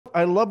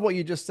I love what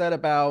you just said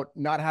about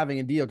not having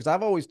a deal, because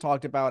I've always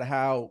talked about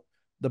how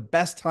the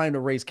best time to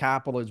raise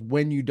capital is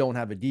when you don't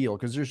have a deal,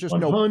 because there's just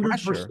no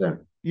pressure. 100%.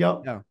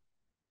 Yep. Yeah.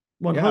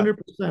 Yeah.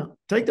 100%.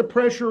 Take the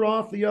pressure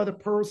off the other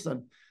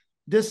person.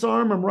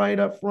 Disarm them right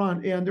up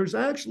front. And there's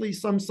actually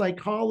some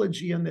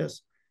psychology in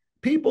this.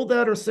 People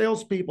that are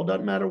salespeople,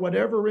 doesn't matter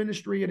whatever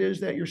industry it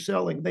is that you're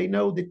selling, they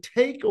know the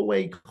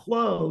takeaway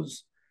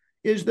close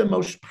is the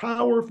most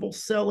powerful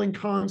selling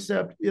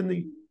concept in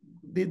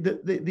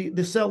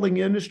the selling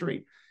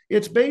industry.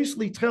 It's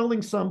basically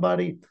telling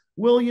somebody,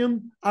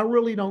 William, I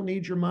really don't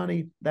need your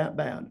money that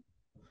bad.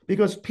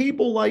 Because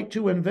people like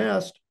to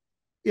invest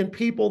in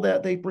people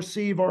that they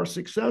perceive are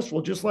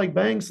successful, just like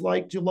banks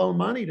like to loan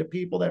money to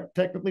people that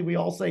technically we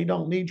all say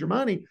don't need your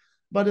money.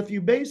 But if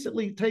you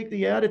basically take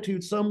the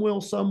attitude, some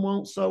will, some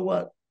won't, so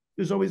what?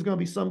 There's always going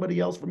to be somebody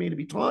else for me to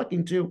be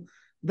talking to.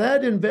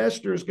 That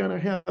investor is going to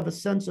have a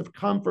sense of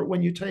comfort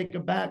when you take a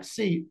back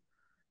seat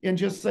and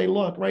just say,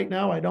 look, right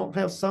now I don't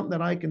have something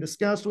that I can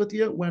discuss with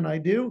you. When I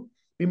do,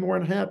 be more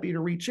than happy to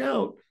reach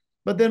out.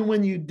 But then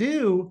when you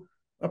do,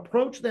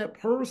 approach that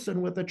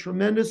person with a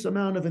tremendous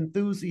amount of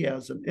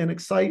enthusiasm and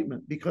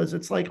excitement, because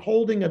it's like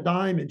holding a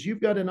diamond.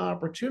 You've got an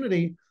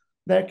opportunity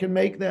that can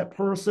make that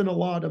person a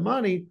lot of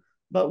money.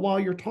 But while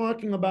you're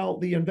talking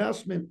about the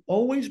investment,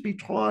 always be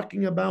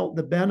talking about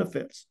the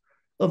benefits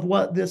of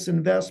what this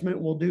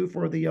investment will do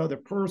for the other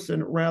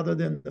person rather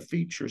than the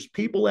features.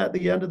 People at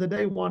the end of the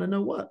day want to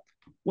know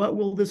what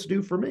will this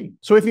do for me?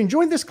 So if you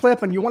enjoyed this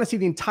clip and you want to see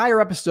the entire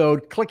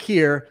episode, click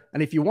here.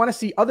 And if you want to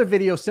see other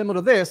videos similar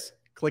to this,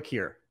 click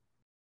here.